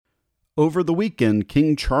Over the weekend,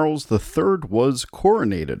 King Charles III was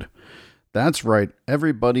coronated. That's right,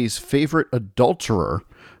 everybody's favorite adulterer,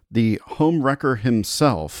 the homewrecker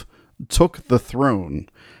himself, took the throne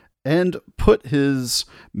and put his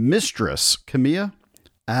mistress, Camilla,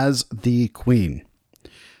 as the queen.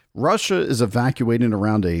 Russia is evacuating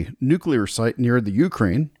around a nuclear site near the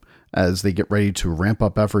Ukraine as they get ready to ramp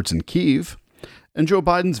up efforts in Kyiv. And Joe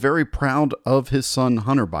Biden's very proud of his son,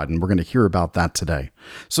 Hunter Biden. We're going to hear about that today.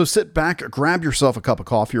 So sit back, grab yourself a cup of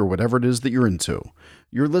coffee or whatever it is that you're into.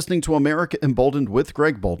 You're listening to America Emboldened with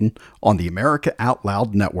Greg Boulden on the America Out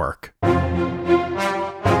Loud Network. America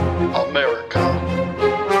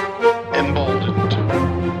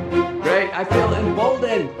Emboldened. Greg, I feel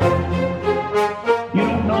emboldened. You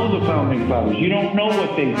don't know the founding fathers. You don't know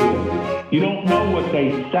what they did. You don't know what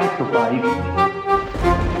they sacrificed.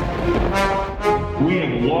 We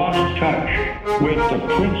have lost touch with the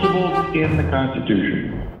principles in the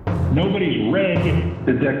Constitution. Nobody's read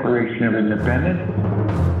the Declaration of Independence.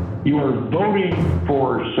 You are voting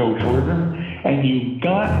for socialism, and you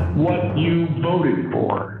got what you voted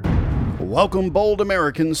for. Welcome, bold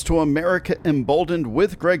Americans, to America Emboldened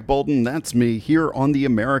with Greg Boulden. That's me here on the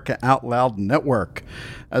America Out Loud Network.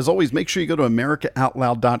 As always, make sure you go to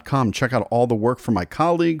AmericaOutloud.com. Check out all the work from my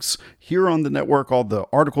colleagues here on the network, all the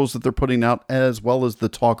articles that they're putting out, as well as the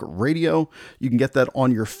talk radio. You can get that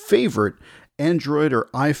on your favorite Android or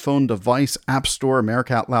iPhone device app store,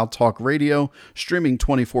 America Out Loud Talk Radio, streaming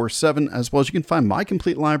 24/7, as well as you can find my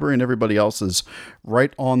complete library and everybody else's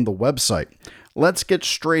right on the website. Let's get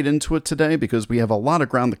straight into it today because we have a lot of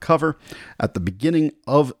ground to cover at the beginning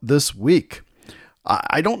of this week.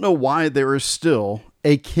 I don't know why there is still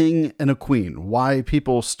a king and a queen, why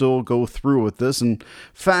people still go through with this. In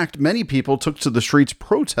fact, many people took to the streets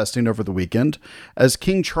protesting over the weekend as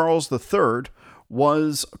King Charles III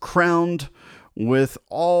was crowned with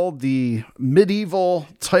all the medieval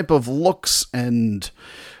type of looks and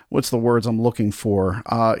what's the words I'm looking for?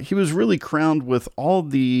 He was really crowned with all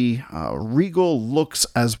the regal looks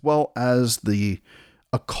as well as the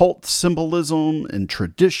occult symbolism and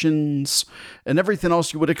traditions and everything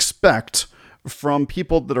else you would expect from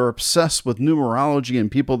people that are obsessed with numerology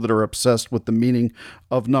and people that are obsessed with the meaning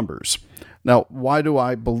of numbers. Now, why do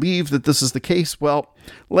I believe that this is the case? Well,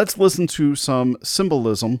 let's listen to some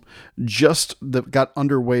symbolism just that got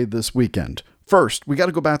underway this weekend. First, we got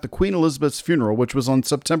to go back to Queen Elizabeth's funeral, which was on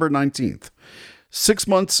September 19th. 6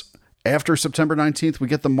 months after September 19th, we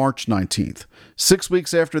get the March 19th. 6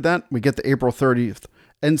 weeks after that, we get the April 30th.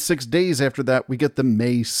 And 6 days after that, we get the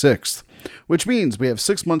May 6th, which means we have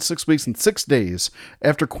 6 months, 6 weeks, and 6 days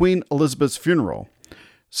after Queen Elizabeth's funeral.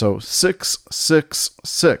 So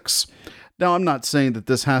 666. Now, I'm not saying that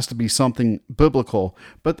this has to be something biblical,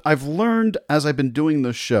 but I've learned as I've been doing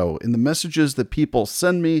this show, in the messages that people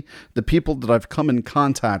send me, the people that I've come in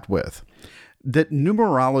contact with, that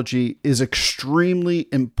numerology is extremely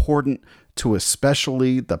important to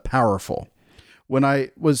especially the powerful. When I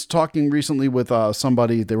was talking recently with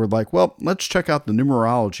somebody, they were like, well, let's check out the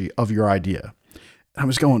numerology of your idea. I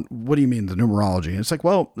was going, what do you mean the numerology? And it's like,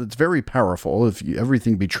 well, it's very powerful if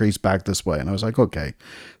everything be traced back this way. And I was like, okay, it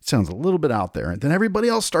sounds a little bit out there. And then everybody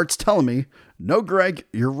else starts telling me, no, Greg,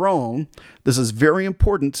 you're wrong. This is very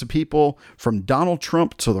important to people from Donald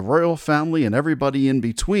Trump to the royal family and everybody in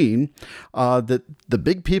between, that the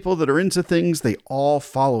big people that are into things, they all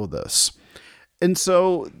follow this. And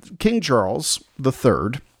so King Charles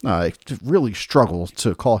III, I really struggle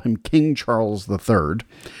to call him King Charles III,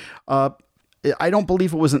 I don't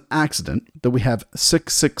believe it was an accident that we have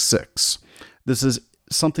 666. This is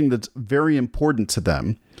something that's very important to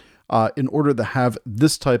them in order to have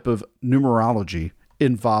this type of numerology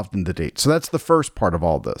involved in the date. So that's the first part of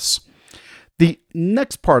all this. The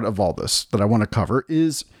next part of all this that I want to cover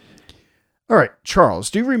is, all right,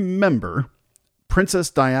 Charles, do you remember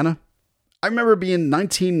Princess Diana? I remember being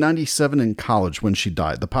 1997 in college when she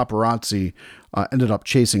died. The paparazzi ended up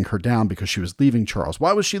chasing her down because she was leaving Charles.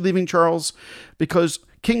 Why was she leaving Charles? Because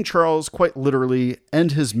King Charles, quite literally,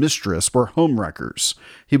 and his mistress were homewreckers.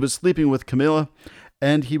 He was sleeping with Camilla,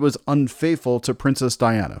 and he was unfaithful to Princess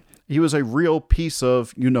Diana. He was a real piece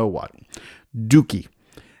of you-know-what, dookie.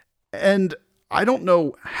 And I don't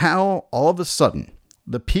know how all of a sudden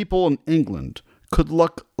the people in England could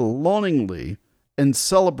look longingly and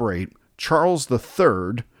celebrate Charles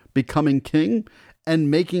III becoming king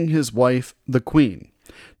and making his wife the queen.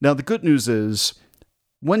 Now, the good news is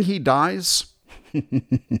when he dies,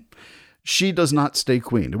 she does not stay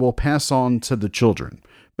queen. It will pass on to the children.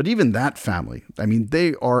 But even that family, I mean,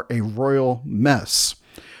 they are a royal mess.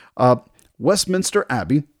 Westminster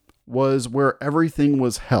Abbey was where everything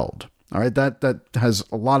was held. All right, that has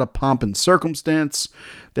a lot of pomp and circumstance.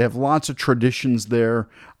 They have lots of traditions there.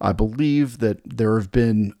 I believe that there have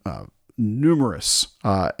been numerous,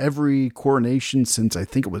 every coronation since I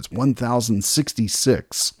think it was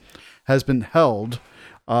 1066 has been held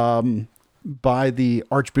by the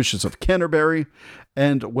Archbishops of Canterbury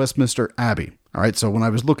and Westminster Abbey. All right, so when I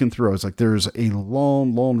was looking through, I was like, there's a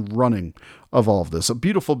long, long running of all of this. A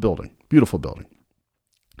beautiful building, beautiful building.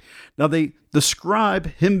 Now, they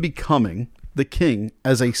describe him becoming the king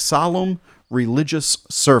as a solemn religious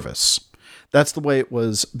service. That's the way it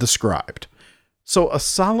was described. So a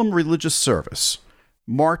solemn religious service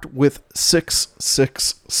marked with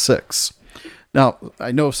 666. Now,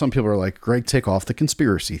 I know some people are like, Greg, take off the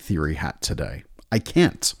conspiracy theory hat today. I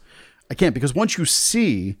can't because once you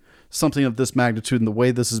see something of this magnitude and the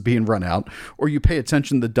way this is being run out, or you pay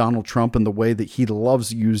attention to Donald Trump and the way that he loves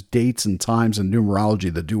to use dates and times and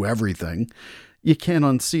numerology to do everything, you can't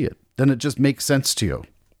unsee it. Then it just makes sense to you.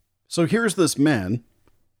 So here's this man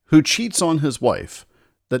who cheats on his wife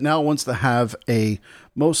that now wants to have a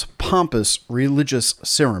most pompous religious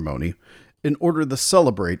ceremony in order to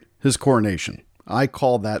celebrate his coronation. I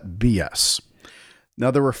call that BS. Now,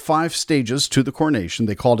 there were 5 stages to the coronation.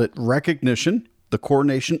 They called it recognition, the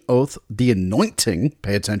coronation oath, the anointing,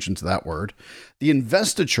 pay attention to that word, the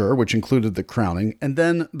investiture, which included the crowning, and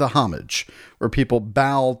then the homage, where people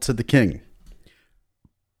bow to the king.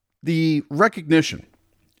 The recognition,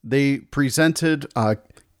 they presented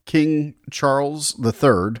King Charles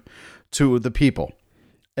III to the people,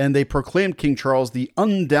 and they proclaimed King Charles the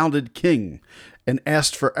undoubted king and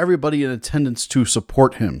asked for everybody in attendance to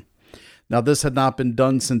support him. Now, this had not been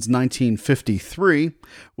done since 1953,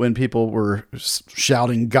 when people were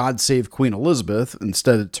shouting, "God save Queen Elizabeth."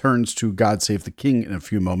 Instead, it turns to "God save the king" in a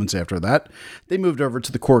few moments after that. They moved over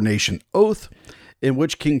to the coronation oath, in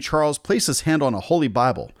which King Charles placed his hand on a holy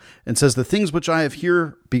Bible and says, "The things which I have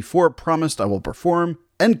here before promised I will perform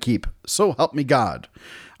and keep, so help me God."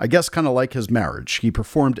 I guess kind of like his marriage. He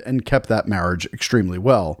performed and kept that marriage extremely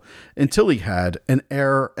well until he had an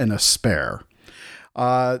heir and a spare.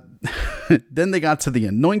 Then they got to the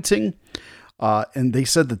anointing, and they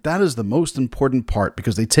said that is the most important part,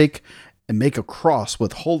 because they take and make a cross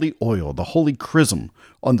with holy oil, the holy chrism,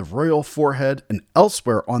 on the royal forehead and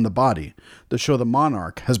elsewhere on the body to show the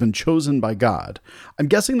monarch has been chosen by God. I'm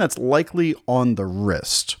guessing that's likely on the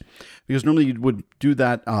wrist, because normally you would do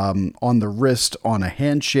that on the wrist on a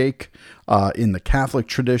handshake in the Catholic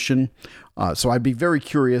tradition. So I'd be very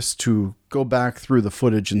curious to go back through the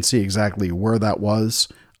footage and see exactly where that was.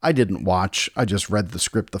 I didn't watch. I just read the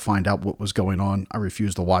script to find out what was going on. I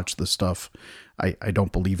refuse to watch this stuff. I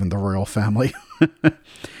don't believe in the royal family.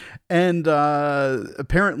 And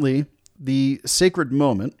apparently the sacred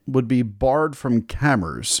moment would be barred from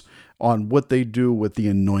cameras on what they do with the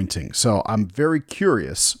anointing. So I'm very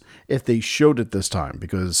curious if they showed it this time,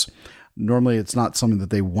 because normally it's not something that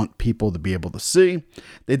they want people to be able to see.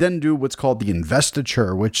 They then do what's called the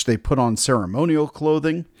investiture, which they put on ceremonial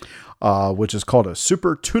clothing, which is called a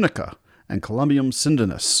super tunica and columbium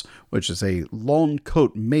cindenus, which is a long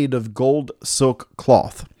coat made of gold silk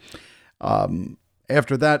cloth.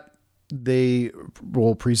 After that, they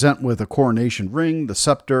will present with a coronation ring, the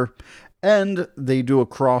scepter, and they do a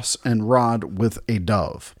cross and rod with a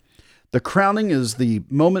dove. The crowning is the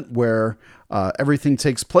moment where everything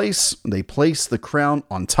takes place. They place the crown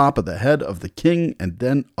on top of the head of the king and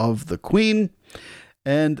then of the queen,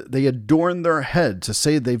 and they adorn their head to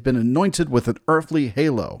say they've been anointed with an earthly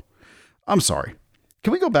halo. I'm sorry.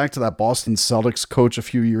 Can we go back to that Boston Celtics coach a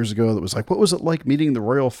few years ago that was like, what was it like meeting the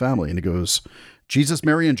royal family? And he goes, Jesus,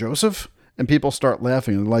 Mary, and Joseph? And people start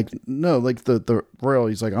laughing and like, no, like the royal.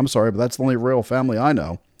 He's like, I'm sorry, but that's the only royal family I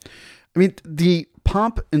know. I mean, the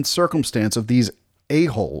pomp and circumstance of these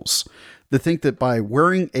a-holes that think that by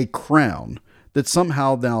wearing a crown, that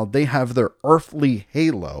somehow now they have their earthly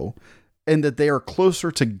halo and that they are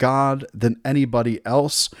closer to God than anybody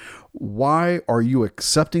else. Why are you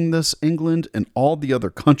accepting this, England and all the other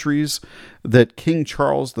countries that King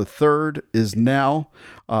Charles III is now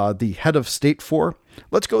the head of state for?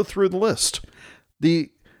 Let's go through the list.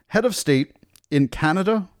 The head of state in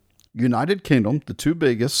Canada, United Kingdom, the two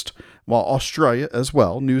biggest, while Australia as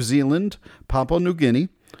well, New Zealand, Papua New Guinea,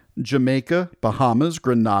 Jamaica, Bahamas,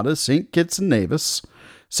 Grenada, St. Kitts and Nevis,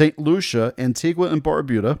 St. Lucia, Antigua and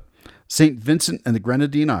Barbuda, St. Vincent and the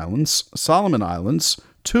Grenadine Islands, Solomon Islands,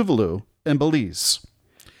 Tuvalu, and Belize.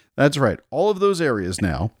 That's right. All of those areas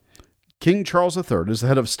now, King Charles III is the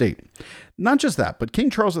head of state. Not just that, but King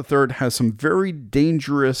Charles III has some very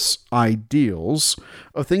dangerous ideals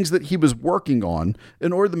of things that he was working on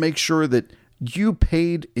in order to make sure that you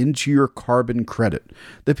paid into your carbon credit.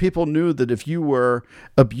 The people knew that if you were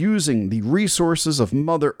abusing the resources of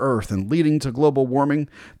Mother Earth and leading to global warming,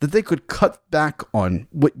 that they could cut back on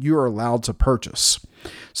what you're allowed to purchase.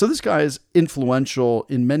 So this guy is influential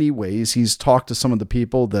in many ways. He's talked to some of the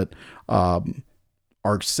people that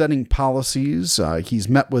are setting policies. He's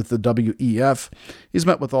met with the WEF. He's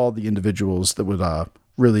met with all the individuals that would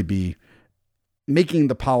really be making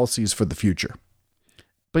the policies for the future.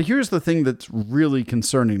 But here's the thing that's really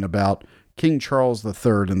concerning about King Charles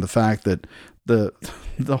III and the fact that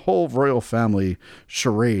the whole royal family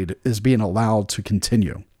charade is being allowed to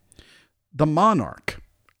continue. The monarch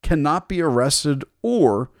cannot be arrested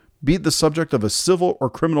or be the subject of a civil or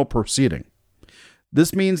criminal proceeding.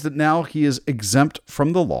 This means that now he is exempt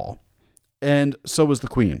from the law, and so is the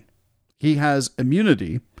Queen. He has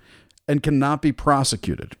immunity and cannot be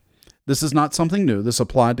prosecuted. This is not something new. This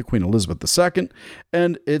applied to Queen Elizabeth II,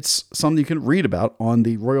 and it's something you can read about on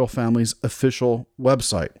the royal family's official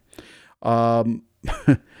website. Now,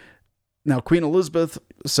 Queen Elizabeth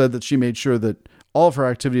said that she made sure that all of her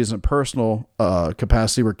activities in personal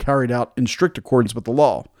capacity were carried out in strict accordance with the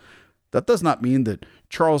law. That does not mean that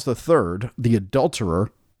Charles III, the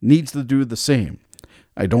adulterer, needs to do the same.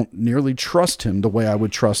 I don't nearly trust him the way I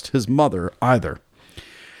would trust his mother either.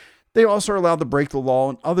 They also are allowed to break the law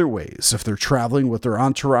in other ways. If they're traveling with their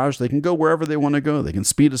entourage, they can go wherever they want to go. They can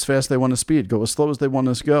speed as fast as they want to speed, go as slow as they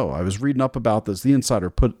want to go. I was reading up about this. The Insider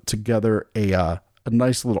put together a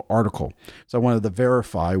nice little article. So I wanted to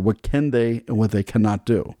verify what can they and what they cannot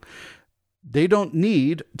do. They don't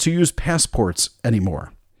need to use passports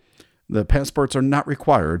anymore. The passports are not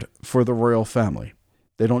required for the royal family.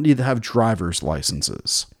 They don't need to have driver's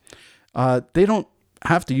licenses. They don't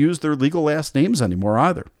have to use their legal last names anymore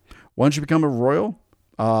either. Once you become a royal,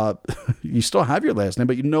 you still have your last name,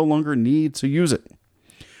 but you no longer need to use it.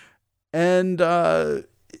 And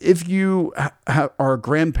if you are a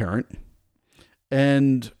grandparent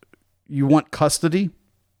and you want custody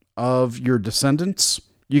of your descendants,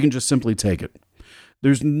 you can just simply take it.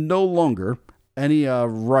 There's no longer any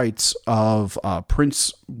rights of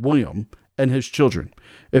Prince William and his children.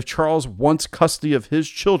 If Charles wants custody of his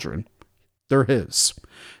children, they're his.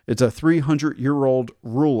 It's a 300-year-old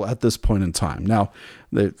rule at this point in time. Now,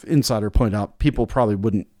 the Insider pointed out people probably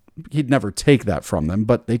wouldn't, he'd never take that from them,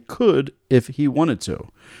 but they could if he wanted to.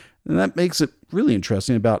 And that makes it really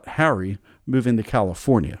interesting about Harry moving to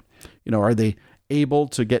California. You know, are they able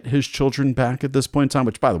to get his children back at this point in time?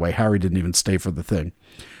 Which, by the way, Harry didn't even stay for the thing.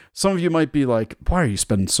 Some of you might be like, why are you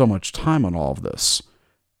spending so much time on all of this?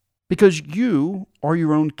 Because you are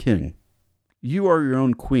your own king. You are your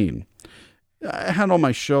own queen. I had on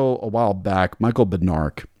my show a while back, Michael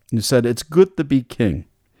Bednark, who said, it's good to be king.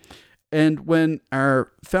 And when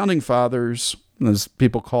our founding fathers, as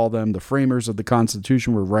people call them, the framers of the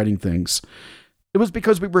Constitution, were writing things, it was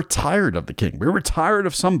because we were tired of the king. We were tired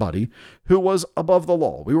of somebody who was above the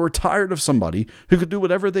law. We were tired of somebody who could do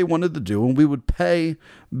whatever they wanted to do, and we would pay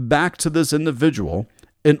back to this individual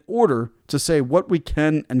in order to say what we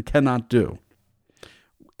can and cannot do.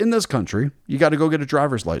 In this country, you got to go get a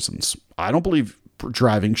driver's license. I don't believe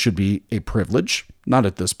driving should be a privilege, not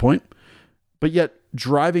at this point. But yet,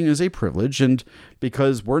 driving is a privilege, and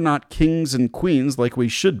because we're not kings and queens like we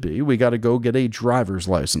should be, we got to go get a driver's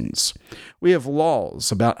license. We have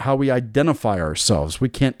laws about how we identify ourselves. We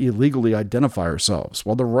can't illegally identify ourselves.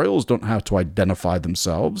 Well, the royals don't have to identify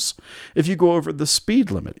themselves. If you go over the speed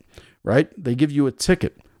limit, right, they give you a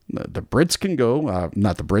ticket. The Brits can go,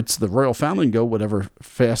 not the Brits, the royal family can go whatever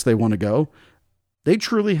fast they want to go. They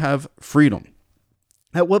truly have freedom.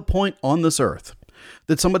 At what point on this earth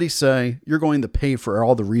did somebody say, you're going to pay for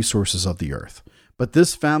all the resources of the earth? But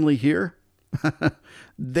this family here,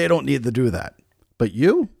 they don't need to do that. But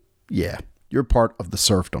you, yeah, you're part of the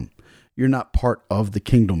serfdom. You're not part of the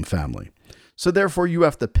kingdom family. So therefore you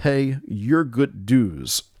have to pay your good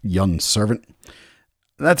dues, young servant.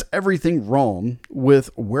 That's everything wrong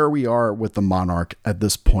with where we are with the monarch at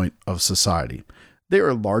this point of society. They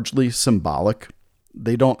are largely symbolic.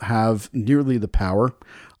 They don't have nearly the power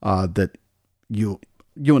that you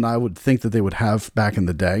and I would think that they would have back in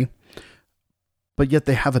the day. But yet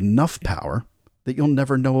they have enough power that you'll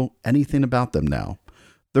never know anything about them now.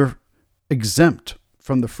 They're exempt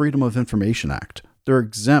from the Freedom of Information Act. They're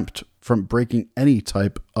exempt from breaking any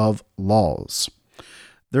type of laws.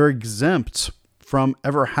 They're exempt from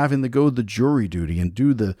ever having to go the jury duty and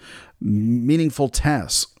do the meaningful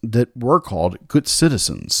tasks that were called good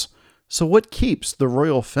citizens. So what keeps the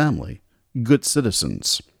royal family good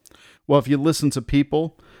citizens? Well, if you listen to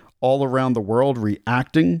people all around the world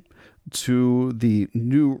reacting to the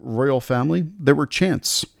new royal family, there were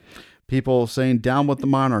chants. people saying down with the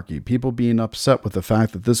monarchy, people being upset with the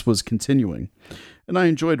fact that this was continuing. And I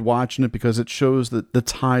enjoyed watching it because it shows that the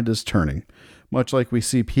tide is turning. Much like we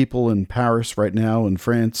see people in Paris right now, in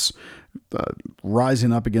France,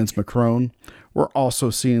 rising up against Macron, we're also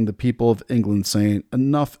seeing the people of England saying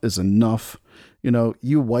enough is enough.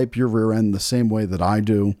 You wipe your rear end the same way that I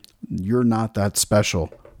do. You're not that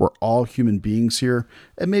special. We're all human beings here.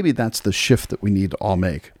 And maybe that's the shift that we need to all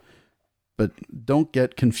make. But don't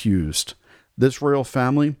get confused. This royal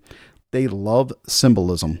family, they love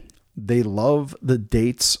symbolism. They love the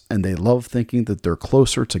dates, and they love thinking that they're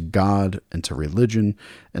closer to God and to religion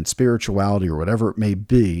and spirituality or whatever it may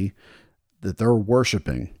be that they're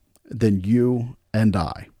worshiping than you and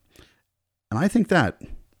I. And I think that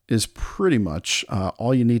is pretty much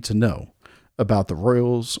all you need to know about the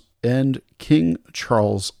royals and King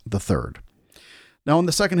Charles III. Now, in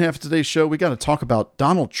the second half of today's show, we got to talk about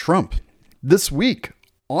Donald Trump. This week,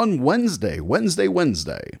 on Wednesday,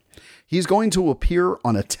 he's going to appear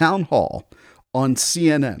on a town hall on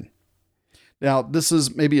CNN. Now, this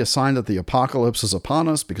is maybe a sign that the apocalypse is upon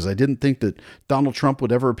us, because I didn't think that Donald Trump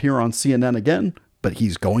would ever appear on CNN again, but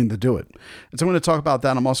he's going to do it. And so I'm going to talk about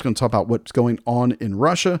that. I'm also going to talk about what's going on in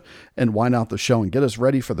Russia and wind out the show and get us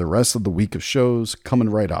ready for the rest of the week of shows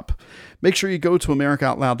coming right up. Make sure you go to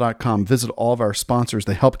AmericaOutloud.com, visit all of our sponsors.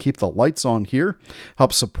 They help keep the lights on here,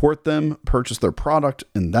 help support them, purchase their product,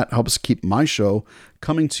 and that helps keep my show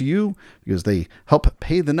coming to you because they help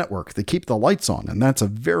pay the network. They keep the lights on, and that's a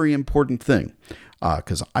very important thing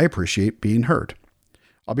because I appreciate being heard.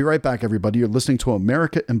 I'll be right back, everybody. You're listening to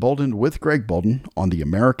America Emboldened with Greg Boulden on the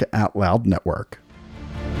America Out Loud Network.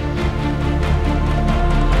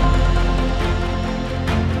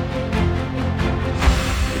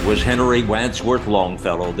 It was Henry Wadsworth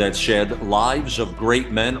Longfellow that said, "Lives of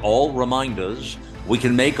great men all remind us we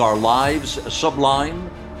can make our lives sublime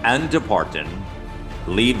and departing,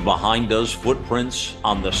 leave behind us footprints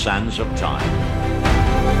on the sands of time."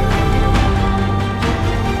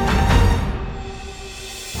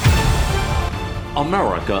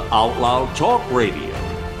 America Out Loud Talk Radio.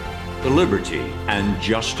 The liberty and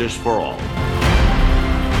justice for all.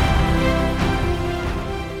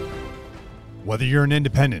 Whether you're an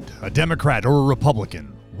independent, a Democrat, or a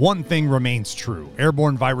Republican, one thing remains true.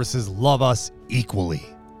 Airborne viruses love us equally.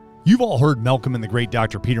 You've all heard Malcolm and the great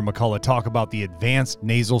Dr. Peter McCullough talk about the advanced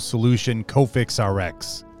nasal solution Cofix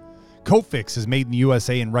RX. Cofix is made in the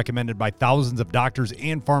USA and recommended by thousands of doctors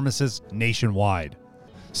and pharmacists nationwide.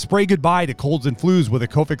 Spray goodbye to colds and flus with a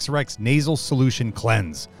Cofix RX nasal solution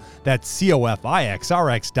cleanse. That's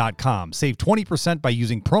COFIXRX.com. Save 20% by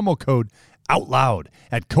using promo code OUTLOUD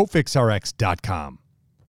at COFIXRX.com.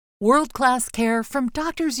 World-class care from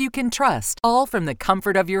doctors you can trust, all from the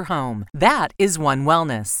comfort of your home. That is One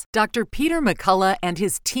Wellness. Dr. Peter McCullough and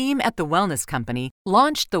his team at The Wellness Company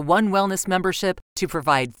launched the One Wellness membership to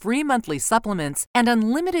provide free monthly supplements and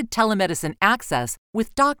unlimited telemedicine access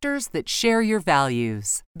with doctors that share your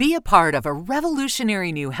values. Be a part of a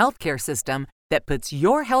revolutionary new healthcare system that puts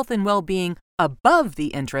your health and well-being above the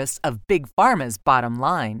interests of Big Pharma's bottom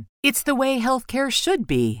line. It's the way healthcare should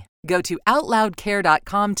be. Go to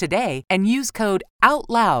OutLoudCare.com today and use code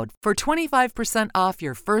OUTLOUD for 25% off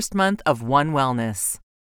your first month of One Wellness.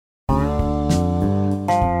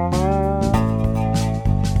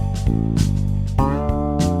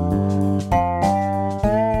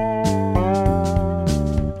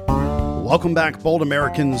 Welcome back, bold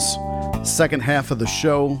Americans. Second half of the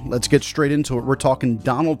show. Let's get straight into it. We're talking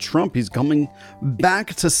Donald Trump. He's coming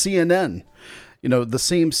back to CNN. You know, the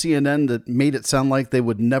same CNN that made it sound like they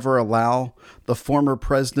would never allow the former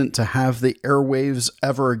president to have the airwaves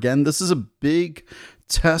ever again. This is a big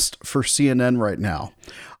test for CNN right now.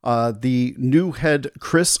 The new head,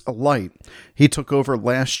 Chris Light, he took over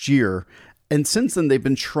last year. And since then, they've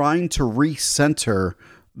been trying to recenter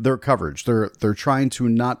their coverage. They're trying to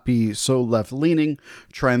not be so left-leaning,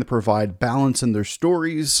 trying to provide balance in their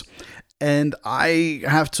stories. And I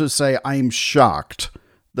have to say, I'm shocked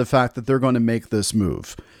the fact that they're going to make this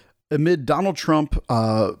move. Amid Donald Trump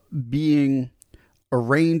being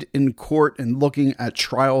arraigned in court and looking at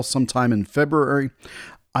trial sometime in February,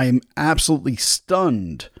 I am absolutely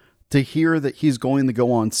stunned to hear that he's going to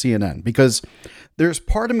go on CNN, because there's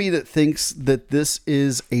part of me that thinks that this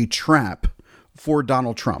is a trap for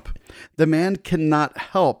Donald Trump. The man cannot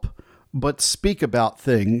help but speak about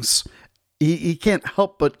things. He can't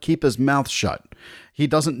help but keep his mouth shut. He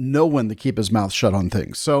doesn't know when to keep his mouth shut on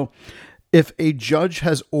things. So if a judge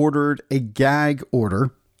has ordered a gag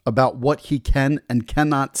order about what he can and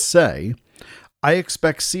cannot say, I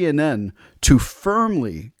expect CNN to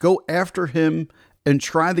firmly go after him and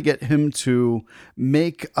try to get him to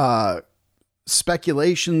make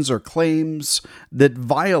speculations or claims that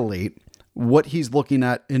violate what he's looking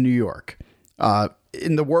at in New York.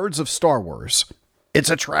 In the words of Star Wars, it's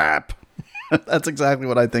a trap. That's exactly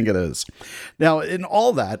what I think it is. Now, in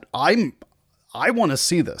all that, I want to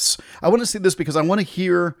see this. I want to see this because I want to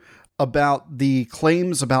hear about the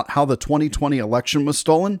claims about how the 2020 election was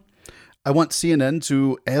stolen. I want CNN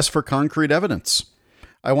to ask for concrete evidence.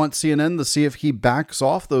 I want CNN to see if he backs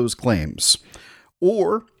off those claims.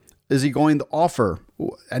 Or is he going to offer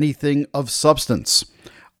anything of substance?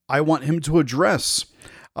 I want him to address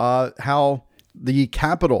how the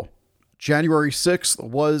Capitol, January 6th,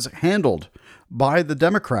 was handled by the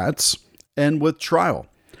Democrats and with trial.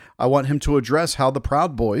 I want him to address how the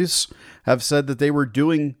Proud Boys have said that they were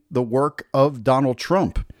doing the work of Donald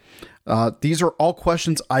Trump. These are all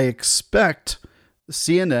questions I expect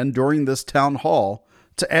CNN during this town hall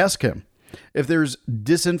to ask him. If there's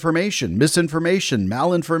disinformation, misinformation,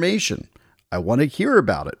 malinformation, I want to hear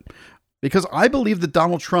about it because I believe that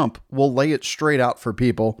Donald Trump will lay it straight out for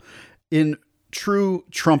people in true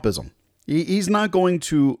Trumpism. He's not going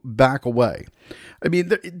to back away. I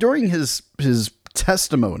mean, during his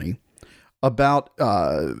testimony about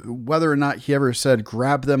whether or not he ever said,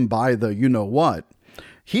 grab them by the you-know-what,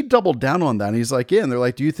 he doubled down on that. And he's like, yeah. And they're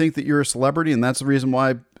like, do you think that you're a celebrity? And that's the reason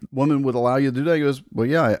why women would allow you to do that? He goes, well,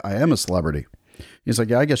 yeah, I am a celebrity. He's like,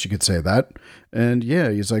 yeah, I guess you could say that. And yeah,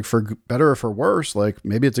 he's like, for better or for worse, like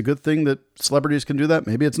maybe it's a good thing that celebrities can do that.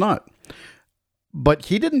 Maybe it's not. But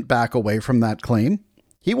he didn't back away from that claim.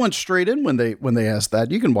 He went straight in when they asked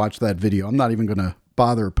that. You can watch that video. I'm not even going to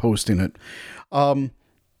bother posting it.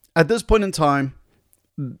 At this point in time,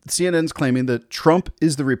 CNN's claiming that Trump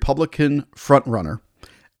is the Republican frontrunner.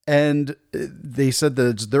 And they said that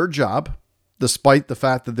it's their job, despite the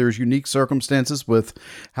fact that there's unique circumstances with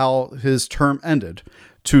how his term ended,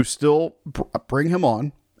 to still bring him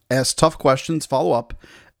on, ask tough questions, follow up,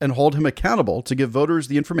 and hold him accountable to give voters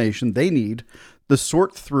the information they need to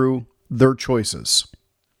sort through their choices.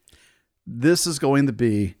 This is going to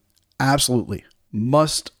be absolutely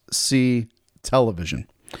must-see television.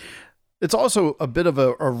 It's also a bit of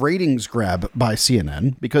a ratings grab by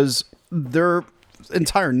CNN because their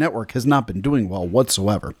entire network has not been doing well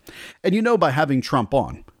whatsoever. And you know, by having Trump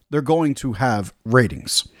on, they're going to have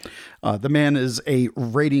ratings. The man is a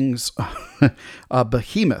ratings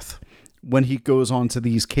behemoth when he goes on to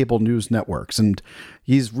these cable news networks. And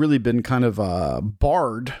he's really been kind of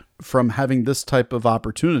barred from having this type of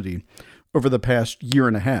opportunity over the past year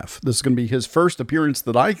and a half. This is going to be his first appearance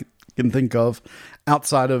that I can think of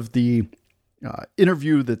outside of the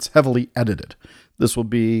interview that's heavily edited. This will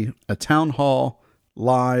be a town hall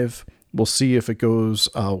live. We'll see if it goes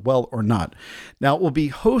well or not. Now, it will be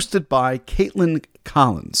hosted by Caitlin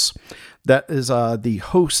Collins. That is the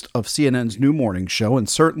host of CNN's new morning show. And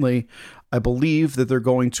certainly, I believe that they're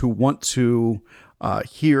going to want to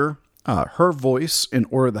hear her voice in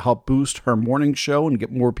order to help boost her morning show and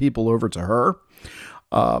get more people over to her.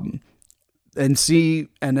 And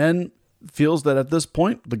CNN feels that at this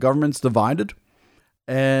point, the government's divided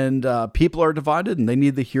and people are divided and they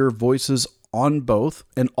need to hear voices on both,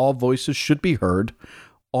 and all voices should be heard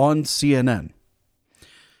on CNN.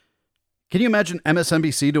 Can you imagine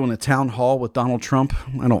MSNBC doing a town hall with Donald Trump?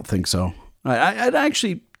 I don't think so. I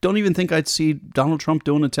actually don't even think I'd see Donald Trump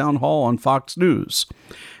doing a town hall on Fox News.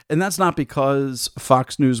 And that's not because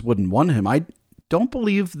Fox News wouldn't want him. I don't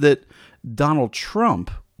believe that Donald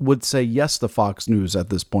Trump would say yes to Fox News at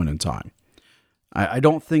this point in time. I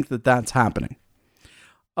don't think that that's happening.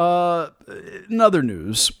 In other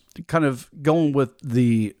news, kind of going with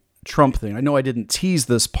the Trump thing, I know I didn't tease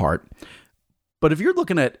this part, but if you're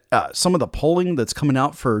looking at some of the polling that's coming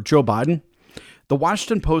out for Joe Biden, the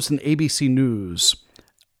Washington Post and ABC News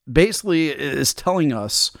basically is telling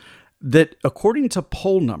us that according to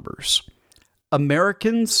poll numbers,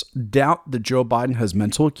 Americans doubt that Joe Biden has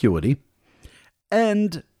mental acuity,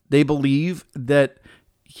 and they believe that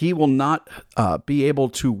he will not be able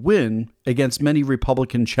to win against many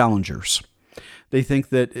Republican challengers. They think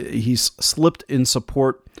that he's slipped in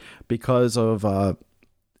support because of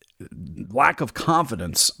lack of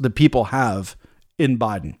confidence that people have in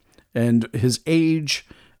Biden and his age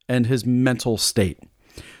and his mental state.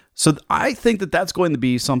 So I think that that's going to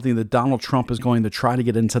be something that Donald Trump is going to try to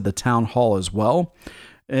get into the town hall as well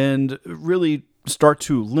and really start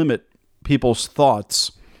to limit people's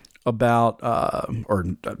thoughts about or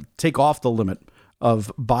take off the limit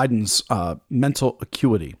of Biden's mental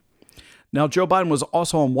acuity. Now, Joe Biden was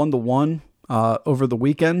also on 1-to-1 over the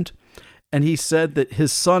weekend, and he said that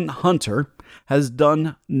his son Hunter has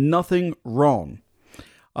done nothing wrong.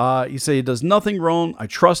 You say he does nothing wrong. I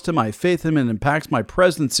trust him. I have faith in him, and it impacts my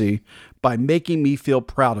presidency by making me feel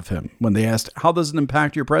proud of him. When they asked, how does it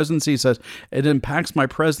impact your presidency? He says, it impacts my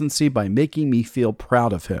presidency by making me feel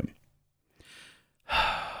proud of him.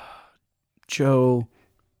 Joe.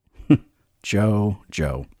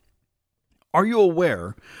 Are you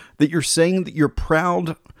aware that you're saying that you're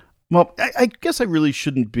proud? Well, I guess I really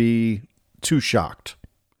shouldn't be too shocked.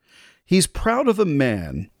 He's proud of a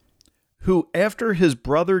man who, after his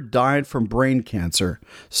brother died from brain cancer,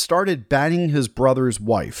 started banging his brother's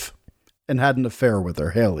wife and had an affair with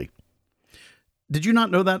her, Haley. Did you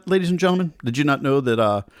not know that, ladies and gentlemen? Did you not know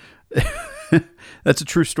that? That's a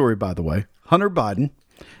true story, by the way. Hunter Biden,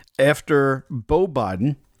 after Beau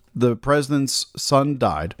Biden, the president's son,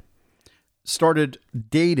 died, started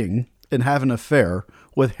dating and having an affair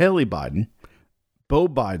with Haley Biden, Beau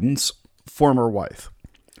Biden's former wife.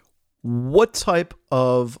 What type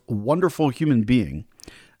of wonderful human being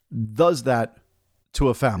does that to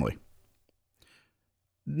a family?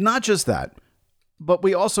 Not just that, but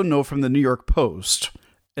we also know from the New York Post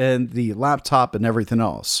and the laptop and everything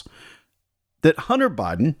else that Hunter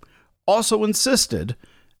Biden also insisted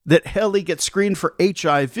that Haley get screened for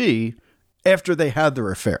HIV after they had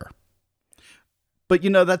their affair. But,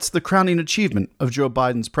 that's the crowning achievement of Joe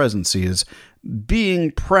Biden's presidency, is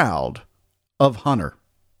being proud of Hunter.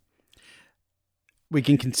 We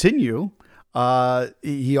can continue.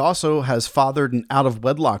 He also has fathered an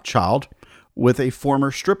out-of-wedlock child with a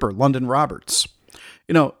former stripper, London Roberts.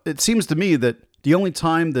 It seems to me that the only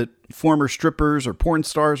time that former strippers or porn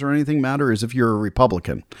stars or anything matter is if you're a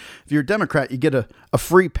Republican. If you're a Democrat, you get a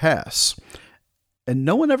free pass. And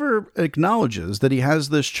no one ever acknowledges that he has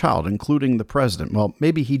this child, including the president. Well,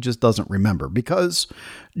 maybe he just doesn't remember, because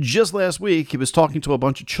just last week he was talking to a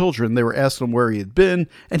bunch of children. They were asking him where he had been,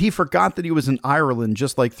 and he forgot that he was in Ireland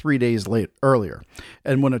just like 3 days earlier.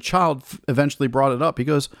 And when a child eventually brought it up, he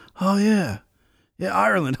goes, "Oh, yeah,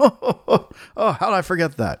 Ireland. Oh, how did I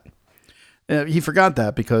forget that?" He forgot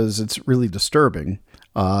that because it's really disturbing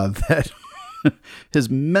that his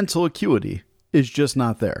mental acuity is just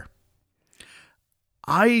not there.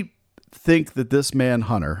 I think that this man,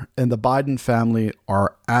 Hunter, and the Biden family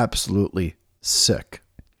are absolutely sick.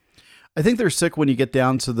 I think they're sick when you get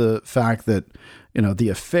down to the fact that, the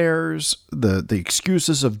affairs, the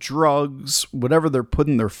excuses of drugs, whatever they're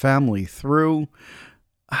putting their family through.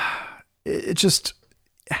 It just,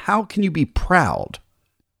 how can you be proud?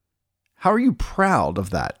 How are you proud of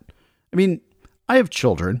that? I mean, I have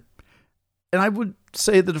children, and I would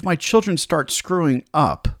say that if my children start screwing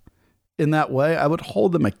up in that way, I would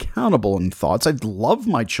hold them accountable in thoughts. I'd love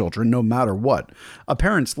my children no matter what. A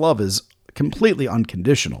parent's love is completely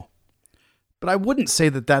unconditional. But I wouldn't say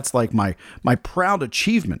that that's like my proud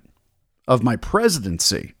achievement of my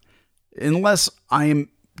presidency, unless I am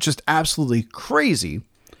just absolutely crazy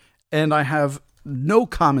and I have no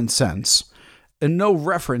common sense and no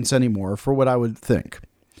reference anymore for what I would think.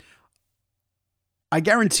 I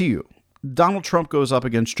guarantee you, Donald Trump goes up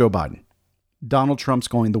against Joe Biden. Donald Trump's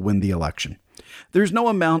going to win the election. There's no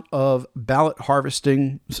amount of ballot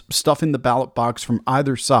harvesting, stuffing the ballot box from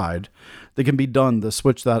either side that can be done to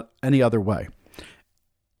switch that any other way.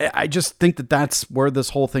 I just think that that's where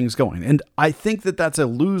this whole thing's going. And I think that that's a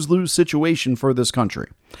lose-lose situation for this country.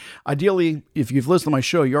 Ideally, if you've listened to my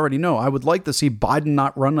show, you already know I would like to see Biden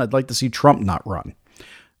not run. I'd like to see Trump not run.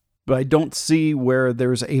 But I don't see where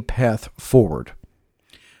there's a path forward.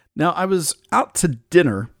 Now, I was out to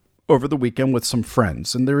dinner over the weekend with some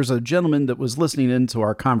friends, and there was a gentleman that was listening into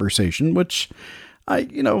our conversation, which I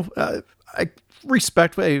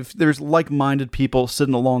respect. If there's like-minded people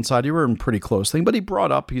sitting alongside you, we're in pretty close thing. But he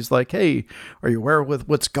brought up, he's like, "Hey, are you aware with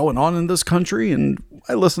what's going on in this country?" And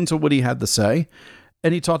I listened to what he had to say,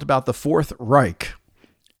 and he talked about the Fourth Reich,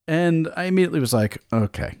 and I immediately was like,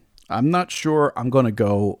 "Okay, I'm not sure I'm going to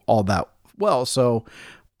go all that well." So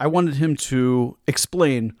I wanted him to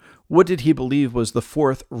explain, what did he believe was the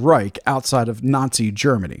Fourth Reich outside of Nazi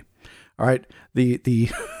Germany? All right, the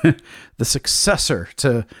the successor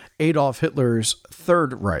to Adolf Hitler's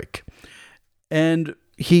Third Reich. And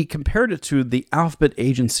he compared it to the alphabet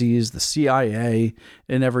agencies, the CIA,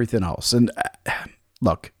 and everything else. And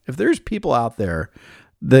look, if there's people out there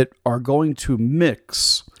that are going to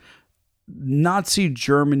mix Nazi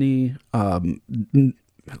Germany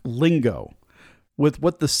lingo with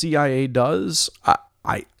what the CIA does,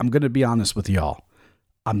 I'm going to be honest with y'all.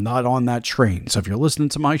 I'm not on that train. So if you're listening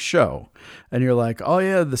to my show and you're like, "Oh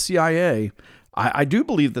yeah, the CIA," I do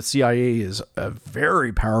believe the CIA is a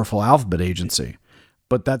very powerful alphabet agency,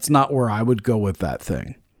 but that's not where I would go with that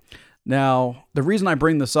thing. Now, the reason I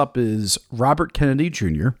bring this up is Robert Kennedy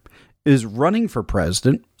Jr. is running for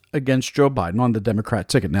president against Joe Biden on the Democrat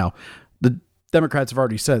ticket. Now, the Democrats have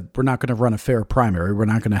already said, we're not going to run a fair primary. We're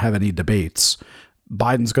not going to have any debates.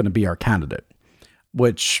 Biden's going to be our candidate,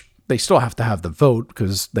 which they still have to have the vote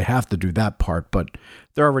because they have to do that part. But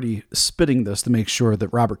they're already spitting this to make sure that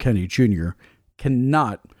Robert Kennedy Jr.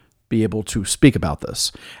 cannot be able to speak about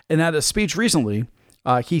this. And at a speech recently,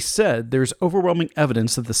 he said there's overwhelming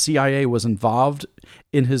evidence that the CIA was involved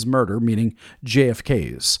in his murder, meaning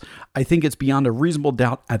JFK's. I think it's beyond a reasonable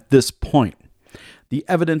doubt at this point. The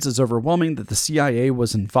evidence is overwhelming that the CIA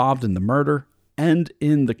was involved in the murder and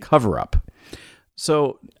in the cover-up.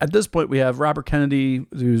 So at this point, we have Robert Kennedy,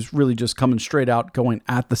 who's really just coming straight out, going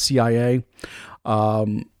at the CIA.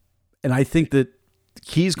 And I think that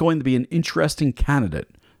he's going to be an interesting candidate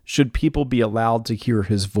should people be allowed to hear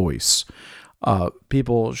his voice.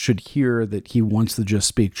 People should hear that he wants to just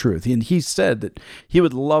speak truth. And he said that he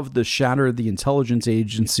would love to shatter the intelligence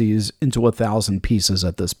agencies into 1,000 pieces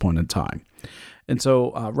at this point in time. And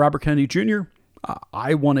so, Robert Kennedy Jr.,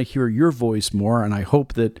 I want to hear your voice more, and I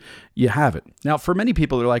hope that you have it. Now, for many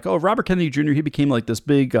people, they're like, oh, Robert Kennedy Jr., he became like this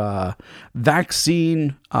big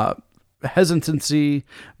vaccine hesitancy,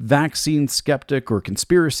 vaccine skeptic or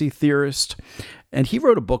conspiracy theorist. And he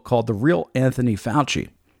wrote a book called The Real Anthony Fauci.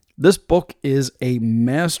 This book is a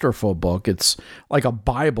masterful book. It's like a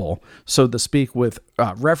Bible, so to speak, with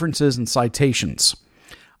references and citations.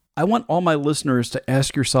 I want all my listeners to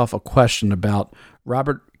ask yourself a question about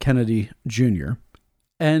Robert Kennedy Jr.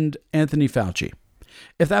 and Anthony Fauci.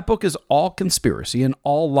 If that book is all conspiracy and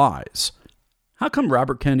all lies, how come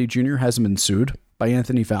Robert Kennedy Jr. hasn't been sued by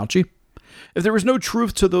Anthony Fauci? If there was no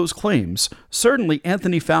truth to those claims, certainly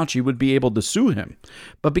Anthony Fauci would be able to sue him.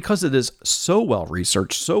 But because it is so well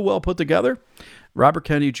researched, so well put together, Robert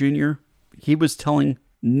Kennedy Jr., he was telling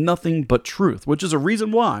nothing but truth, which is a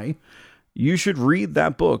reason why you should read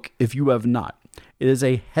that book if you have not. It is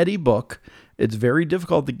a heady book. It's very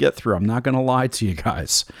difficult to get through. I'm not going to lie to you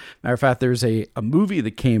guys. Matter of fact, there's a movie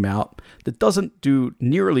that came out that doesn't do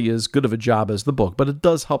nearly as good of a job as the book, but it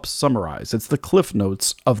does help summarize. It's the Cliff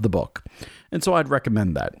Notes of the book. And so I'd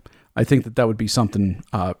recommend that. I think that would be something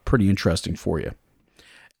pretty interesting for you.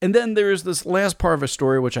 And then there's this last part of a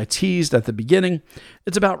story, which I teased at the beginning.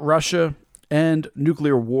 It's about Russia and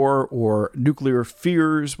nuclear war or nuclear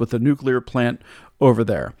fears with a nuclear plant over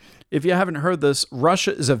there. If you haven't heard this,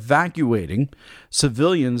 Russia is evacuating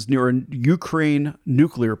civilians near a Ukraine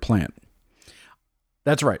nuclear plant.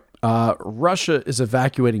 That's right. Russia is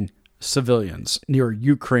evacuating civilians near a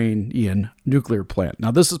Ukrainian nuclear plant.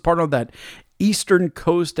 Now, this is part of that eastern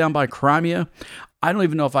coast down by Crimea. I don't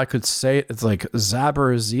even know if I could say it. It's like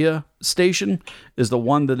Zaporizhia station is the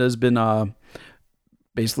one that has been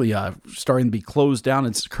basically starting to be closed down.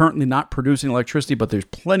 It's currently not producing electricity, but there's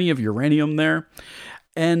plenty of uranium there.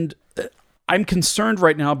 And I'm concerned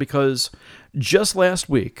right now because just last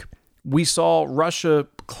week, we saw Russia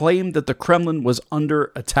claim that the Kremlin was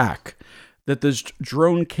under attack, that this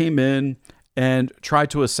drone came in and tried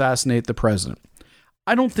to assassinate the president.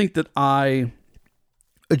 I don't think that I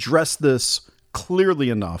addressed this clearly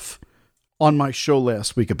enough on my show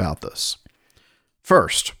last week about this.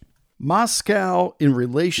 First, Moscow in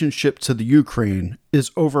relationship to the Ukraine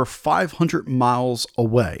is over 500 miles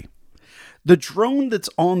away. The drone that's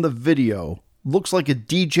on the video looks like a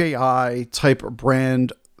DJI type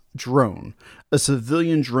brand drone, a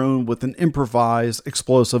civilian drone with an improvised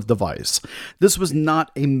explosive device. This was not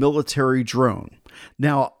a military drone.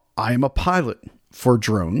 Now, I am a pilot for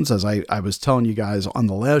drones, as I was telling you guys on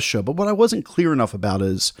the last show, but what I wasn't clear enough about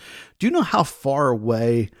is, do you know how far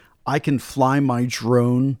away I can fly my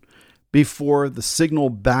drone before the signal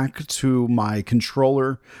back to my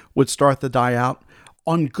controller would start to die out?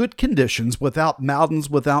 On good conditions, without mountains,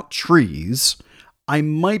 without trees, I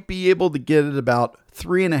might be able to get it about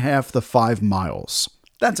 3.5 to 5 miles.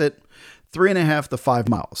 That's it. 3.5 to 5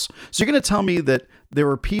 miles. So you're going to tell me that there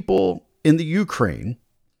were people in the Ukraine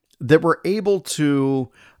that were able to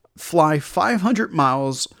fly 500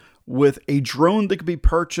 miles with a drone that could be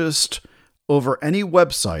purchased over any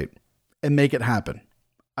website and make it happen.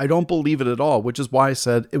 I don't believe it at all, which is why I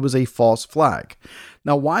said it was a false flag.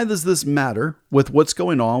 Now, why does this matter with what's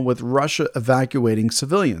going on with Russia evacuating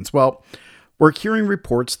civilians? Well, we're hearing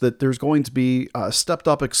reports that there's going to be stepped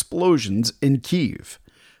up explosions in Kyiv.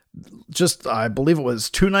 Just, I believe it was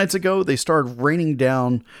 2 nights ago, they started raining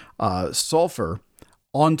down sulfur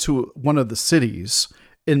onto one of the cities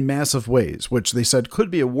in massive ways, which they said could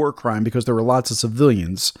be a war crime because there were lots of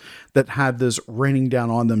civilians that had this raining down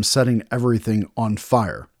on them, setting everything on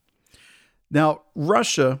fire. Now,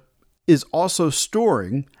 Russia is also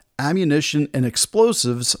storing ammunition and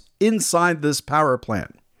explosives inside this power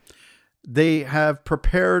plant. They have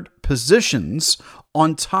prepared positions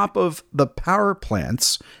on top of the power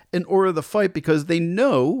plants in order to fight because they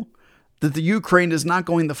know that the Ukraine is not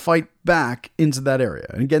going to fight back into that area.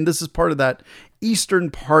 And again, this is part of that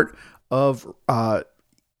eastern part of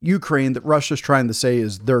Ukraine that Russia's trying to say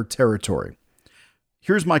is their territory.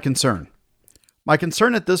 Here's my concern. My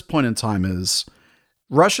concern at this point in time is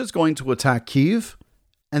Russia's going to attack Kyiv,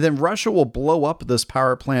 and then Russia will blow up this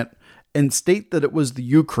power plant and state that it was the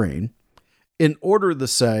Ukraine in order to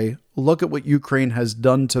say, look at what Ukraine has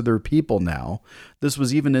done to their people now. This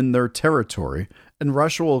was even in their territory. And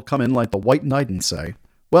Russia will come in like the White Knight and say,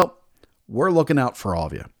 well, we're looking out for all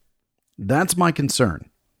of you. That's my concern.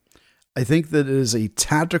 I think that it is a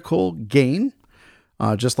tactical gain,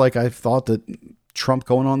 just like I thought that Trump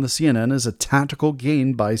going on the CNN is a tactical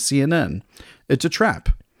gain by CNN. It's a trap.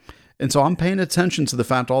 And so I'm paying attention to the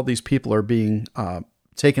fact all these people are being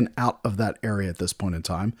taken out of that area at this point in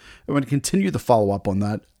time. I'm going to continue to follow up on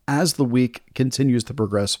that as the week continues to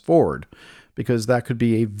progress forward, because that could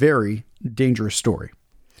be a very dangerous story.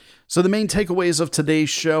 So the main takeaways of today's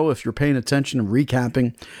show, if you're paying attention and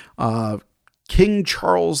recapping, King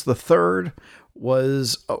Charles III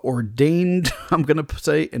was ordained, I'm going to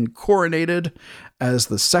say, and coronated as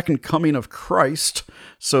the second coming of Christ,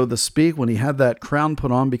 so to speak, when he had that crown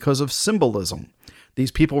put on because of symbolism.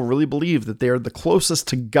 These people really believe that they are the closest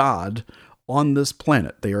to God on this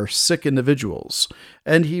planet. They are sick individuals.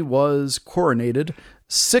 And he was coronated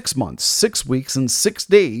 6 months, 6 weeks, and 6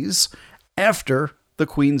 days after the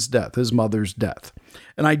Queen's death, his mother's death.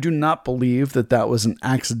 And I do not believe that that was an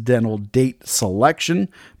accidental date selection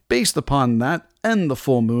based upon that and the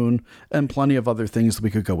full moon and plenty of other things that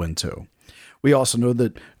we could go into. We also know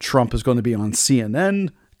that Trump is going to be on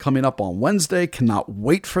CNN coming up on Wednesday. Cannot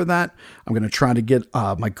wait for that. I'm going to try to get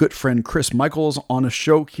my good friend Chris Michaels on a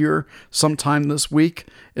show here sometime this week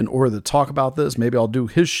in order to talk about this. Maybe I'll do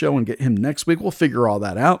his show and get him next week. We'll figure all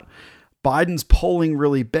that out. Biden's polling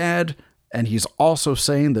really bad, and he's also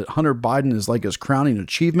saying that Hunter Biden is like his crowning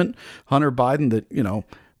achievement. Hunter Biden that,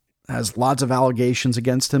 has lots of allegations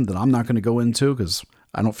against him that I'm not going to go into because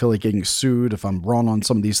I don't feel like getting sued if I'm wrong on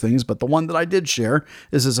some of these things. But the one that I did share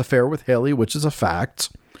is his affair with Haley, which is a fact.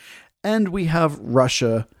 And we have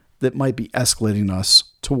Russia that might be escalating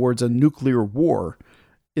us towards a nuclear war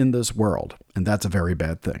in this world. And that's a very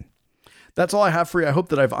bad thing. That's all I have for you. I hope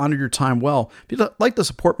that I've honored your time well. If you'd like to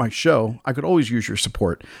support my show, I could always use your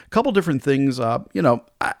support. A couple different things. I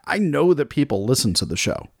know that people listen to the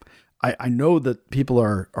show. I know that people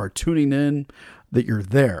are tuning in, that you're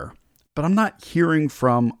there. But I'm not hearing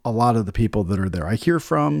from a lot of the people that are there. I hear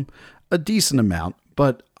from a decent amount,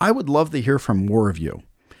 but I would love to hear from more of you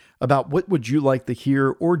about what would you like to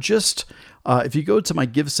hear, or just if you go to my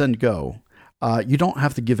Give, Send, Go, you don't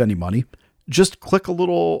have to give any money. Just click a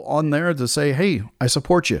little on there to say, hey, I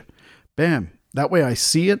support you. Bam. That way I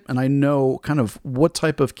see it and I know kind of what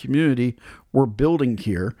type of community we're building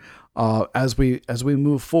here as we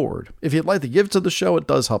move forward. If you'd like to give to the show, it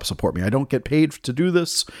does help support me. I don't get paid to do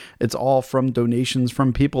this. It's all from donations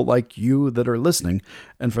from people like you that are listening.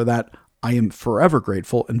 And for that, I am forever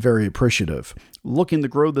grateful and very appreciative. Looking to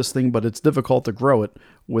grow this thing, but it's difficult to grow it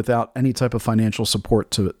without any type of financial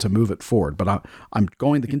support to move it forward. But I'm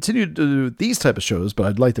going to continue to do these type of shows, but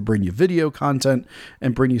I'd like to bring you video content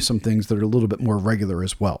and bring you some things that are a little bit more regular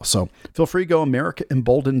as well. So feel free to go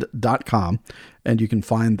AmericaEmboldened.com and you can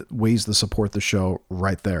find ways to support the show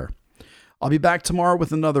right there. I'll be back tomorrow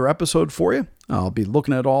with another episode for you. I'll be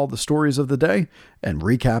looking at all the stories of the day and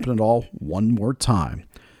recapping it all one more time.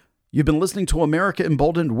 You've been listening to America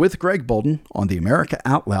Emboldened with Greg Boulden on the America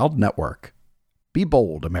Out Loud Network. Be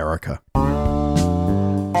bold, America.